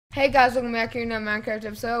Hey guys, welcome back here to another Minecraft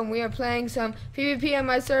episode, and we are playing some PvP on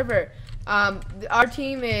my server. Our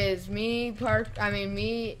team is me,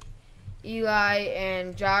 Eli,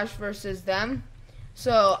 and Josh versus them.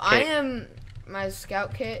 So I am my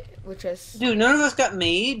scout kit, which is dude. None of us got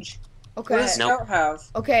mage. okay. What does scout have?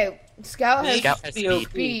 Okay, scout has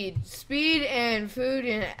speed, and food,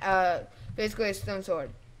 and basically a stone sword.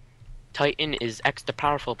 Titan is extra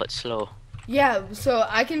powerful but slow. Yeah, so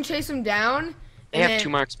I can chase him down. They have 2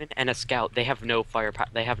 marksmen and a scout. They have no firepower.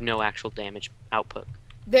 They have no actual damage output.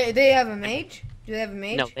 They have a mage? Do they have a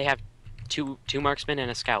mage? No, they have two marksmen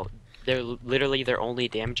and a scout. They're literally their only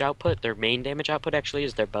damage output. Their main damage output actually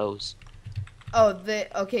is their bows. Oh,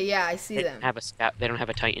 okay, yeah, I see They them. don't have a scout. They don't have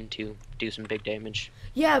a Titan to do some big damage.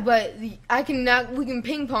 Yeah, but we can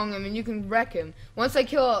ping pong him and you can wreck him. Once I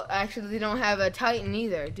kill, actually, they don't have a Titan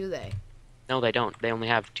either, do they? No, they don't. They only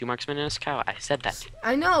have 2 marksmen and a scout. I said that.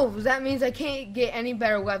 I know. That means I can't get any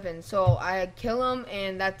better weapons. So I kill him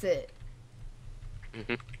and that's it.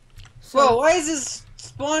 So, whoa, why is this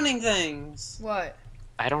spawning things? what?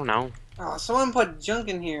 I don't know. Oh, someone put junk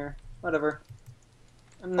in here. Whatever.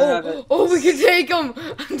 I'm not we can take them.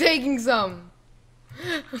 I'm taking some.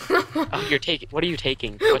 Oh, you're taking. What are you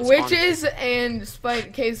taking? What's Witches and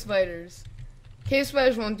cave spiders. Cave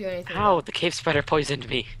spiders won't do anything. How? The cave spider poisoned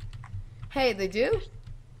me. Hey, they do?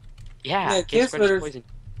 Yeah, cave spiders poisoned.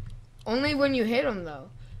 Only when you hit them, though.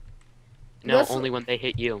 No, only when they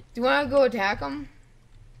hit you. Do you want to go attack them?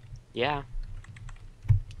 Yeah.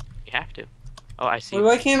 You have to. Oh, I see. Wait,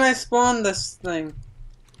 why can't I spawn this thing?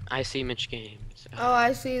 I see Mitch Games. Oh,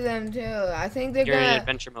 I see them too. I think they're You're gonna. in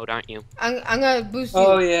adventure mode, aren't you? I'm gonna boost you.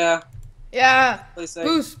 Oh yeah. Yeah.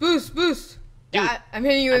 Boost. Boost. Dude, Yeah, I'm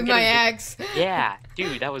hitting you with my axe. Yeah,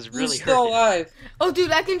 dude, that was really Who's still hurting. alive? Oh, dude,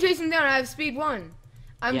 I can chase him down. I have speed 1.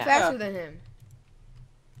 I'm faster than him.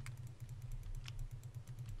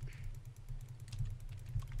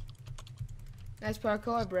 Nice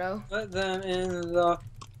parkour, bro. Let them in the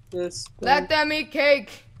Let them eat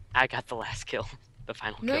cake. I got the last kill. The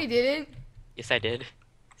final kill. No, you didn't. Yes, I did.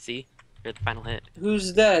 See? You're the final hit.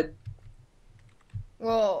 Who's dead?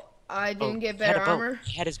 Well, I didn't get better armor.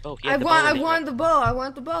 He had his bow. I want the bow. I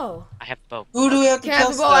want the bow. I have the bow. Who do we have to Can I kill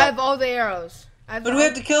have the bow? still? I have all the arrows. Who do we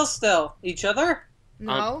have to kill still? Each other?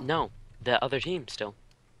 No. No. The other team still.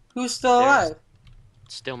 Who's still alive?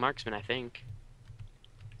 Still marksman, I think.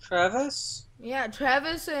 Travis? Yeah,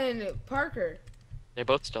 Travis and Parker. They're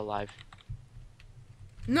both still alive.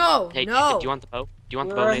 No, Hey, no. Nathan, do you want the bow? Do you want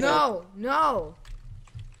the Where bow, are Nathan? No.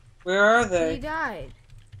 Where are He they? died.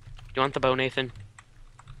 Do you want the bow, Nathan?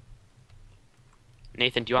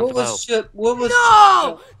 Nathan, do you want the bow? What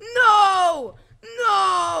was?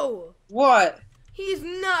 No! What? He's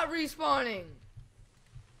not respawning.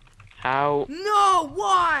 How No,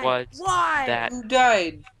 why? was Why? that Who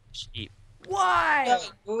died? cheap? Why?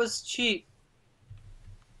 What was cheap?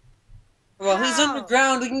 Well, he's How?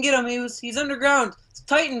 underground. We can get him. He's underground. It's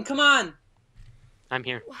Titan. Come on. I'm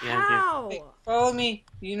here. Yeah, I'm here. How? Hey, follow me.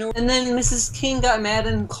 You know. And then Mrs. King got mad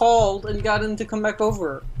and called and got him to come back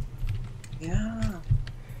over. Yeah.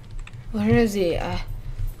 Where is he? I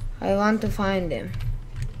want to find him.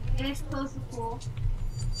 It's close to pool.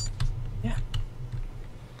 Yeah.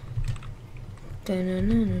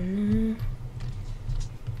 Da-na-na-na-na.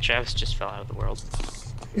 Travis just fell out of the world.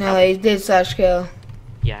 No, he did slash kill.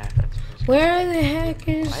 Yeah, that's. Where the heck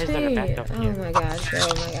is Why is there a he? backup Oh here? my gosh, oh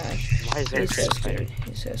my gosh. Why is there a He's so cave spider? screwed.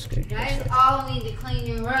 He's so screwed. You guys all need to clean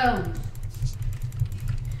your room.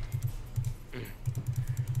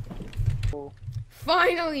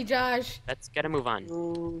 Finally, Josh. Let's gotta move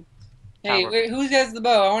on. Hey, Tower. wait, who has the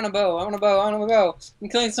bow? I want a bow. I want a bow. I want a bow.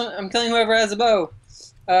 I'm killing whoever has a bow.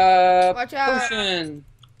 Watch out. Potion.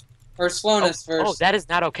 Or slowness Oh, first. that is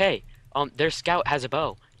not okay. Their scout has a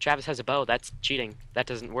bow. Travis has a bow. That's cheating. That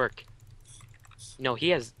doesn't work. No, he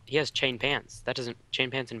has chain pants. That doesn't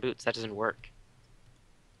chain pants and boots. That doesn't work.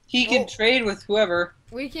 He can trade with whoever.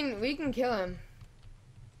 We can kill him.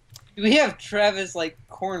 We have Travis like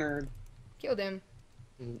cornered. Killed him.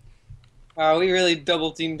 Wow, we really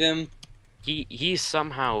double teamed him. He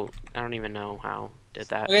somehow, I don't even know how did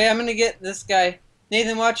that. Okay, I'm gonna get this guy.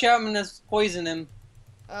 Nathan, watch out! I'm gonna poison him.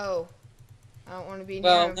 Oh. I don't want to be near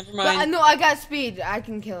Well, him. never But, mind. no, I got speed. I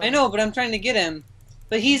can kill him. I know, but I'm trying to get him.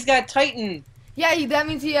 But he's got Titan. Yeah, that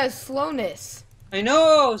means he has slowness. I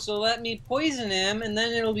know, so let me poison him, and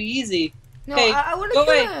then it'll be easy. No, Okay, I want to go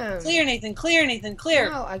kill away. him. Clear, Nathan. Clear, Nathan. Clear.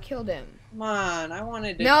 No, I killed him. Come on, I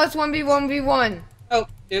wanted to. Now it's 1v1v1. Oh,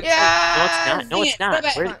 oops. Yeah. No, it's not. No, Dang it's it, not.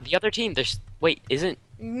 stop it. Where, the other team. There's. Wait, isn't?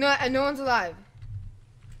 No one's alive.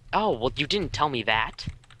 Oh, well, you didn't tell me that.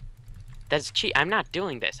 That's cheat. I'm not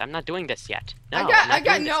doing this. I'm not doing this yet. No, I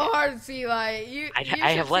got no hearts, Eli.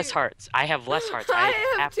 I have less hearts. I have less hearts. I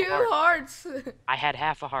have half two a heart. hearts. I had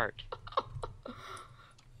half a heart.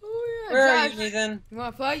 Oh, yeah, Where are Josh, you, Nathan? You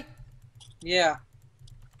wanna fight? Yeah.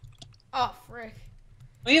 Oh, frick.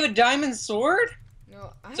 Oh, you have a diamond sword?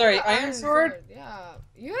 No, I Sorry, have an iron sword? Yeah.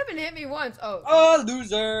 You haven't hit me once. Oh. Oh,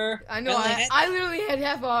 loser. I know. Really? I literally had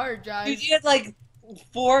half a heart, Josh. Dude, you had like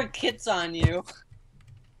 4 kits on you.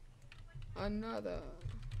 Another.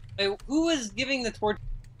 Wait, who was giving the torch?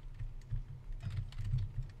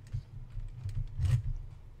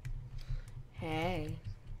 Hey.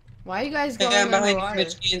 Why are you guys Hey, going I'm behind you, underwater?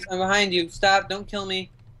 Mitch Gaines. I'm behind you. Stop, don't kill me.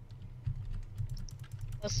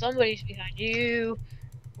 Well, somebody's behind you.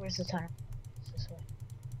 Where's the tunnel? It's this way.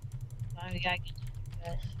 We gotta get to you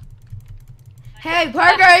guys. Hey,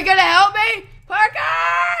 Parker, are you gonna help me?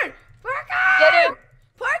 Parker! Parker! Get him!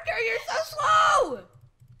 Parker, you're so slow!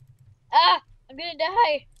 Ah! I'm gonna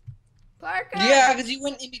die! Parker! Yeah, because you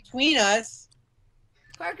went in between us.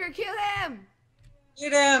 Parker, kill him!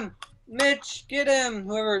 Get him! Mitch, get him!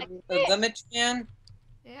 Whoever, the Mitch man.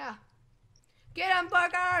 Yeah. Get him,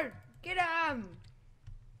 Parker! Get him!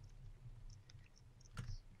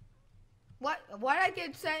 Why'd I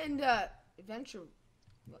get sent into adventure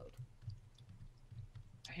mode?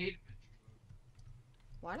 I hate adventure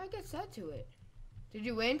Why'd I get sent to it? Did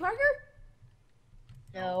you win, Parker?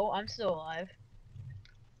 No, I'm still alive.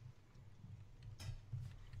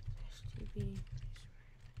 mode.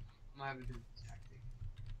 I'm having a tactic.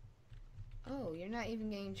 Oh, you're not even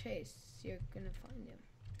getting chased. You're gonna find him.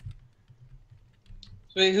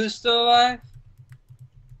 Wait, who's still alive?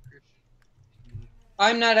 Christian.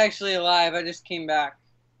 I'm not actually alive. I just came back.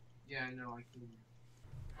 Yeah, I know. I can.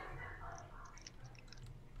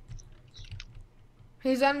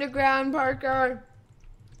 He's underground, Parker.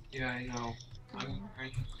 Yeah, I know. I'm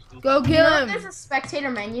trying to. Go You kill know him. there's a spectator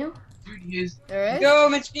menu? Dude, he is. There is? Go,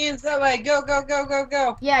 Mitch Gaines, that way. Go, go, go, go,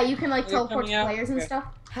 go. Yeah, you can like They're teleport coming out? players and Okay. stuff.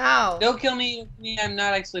 How? Don't kill me. I'm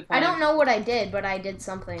not actually I playing. don't know what I did, but I did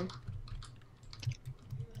something.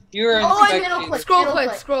 You were Oh, I in middle spectator. click. Scroll Middle quick,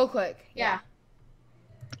 click. scroll quick. Yeah.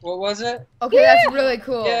 What was it? Okay, that's really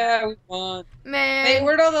cool. Yeah, we won. Man. Hey,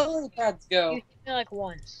 where'd all the lily pads go? You hit me like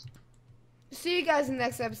once. See you guys in the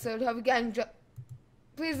next episode. Hope you guys enjoy.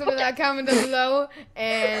 Please leave that comment down below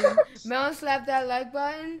and melon slap that like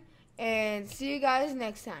button. And see you guys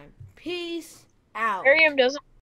next time. Peace out. Miriam doesn't